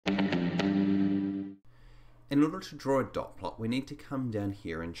In order to draw a dot plot, we need to come down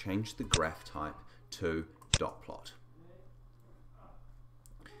here and change the graph type to dot plot.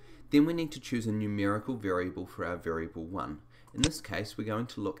 Then we need to choose a numerical variable for our variable 1. In this case, we're going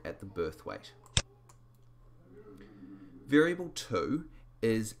to look at the birth weight. Variable 2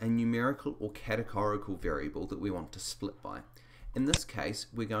 is a numerical or categorical variable that we want to split by. In this case,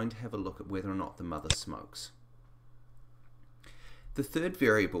 we're going to have a look at whether or not the mother smokes. The third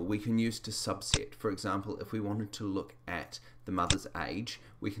variable we can use to subset. For example, if we wanted to look at the mother's age,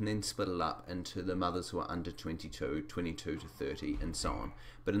 we can then split it up into the mothers who are under 22, 22 to 30, and so on.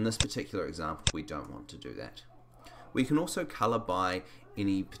 But in this particular example, we don't want to do that. We can also colour by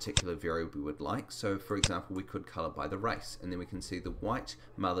any particular variable we would like. So for example, we could colour by the race, and then we can see the white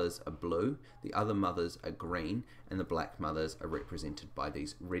mothers are blue, the other mothers are green, and the black mothers are represented by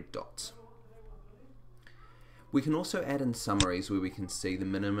these red dots. We can also add in summaries where we can see the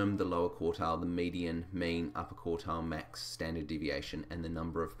minimum, the lower quartile, the median, mean, upper quartile, max, standard deviation, and the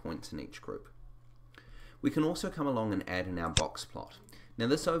number of points in each group. We can also come along and add in our box plot. Now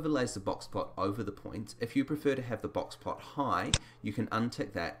this overlays the box plot over the points. If you prefer to have the box plot high, you can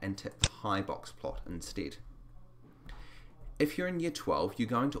untick that and tick the high box plot instead. If you're in year 12, you're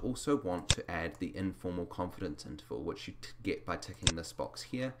going to also want to add the informal confidence interval, which you get by ticking this box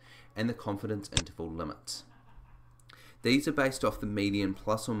here, and the confidence interval limits. These are based off the median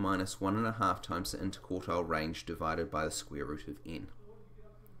plus or minus 1.5 times the interquartile range divided by the square root of n.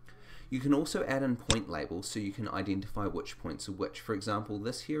 You can also add in point labels so you can identify which points are which. For example,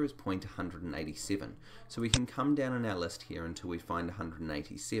 this here is point 187. So we can come down in our list here until we find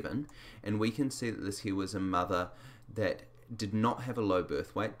 187, and we can see that this here was a mother that did not have a low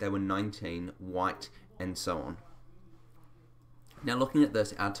birth weight. They were 19, white, and so on. Now looking at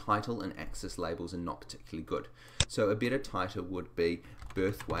this, our title and axis labels are not particularly good. So a better title would be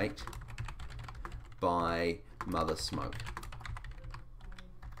birth weight by mother smoke.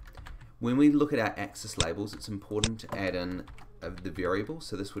 When we look at our axis labels, it's important to add in the variable.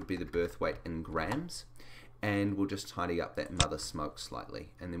 So this would be the birth weight in grams, and we'll just tidy up that mother smoke slightly,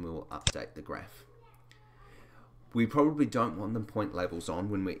 and then we will update the graph. We probably don't want the point labels on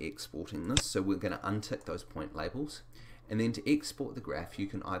when we're exporting this, so we're going to untick those point labels. And then to export the graph, you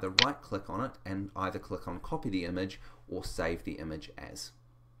can either right click on it and either click on copy the image or save the image as.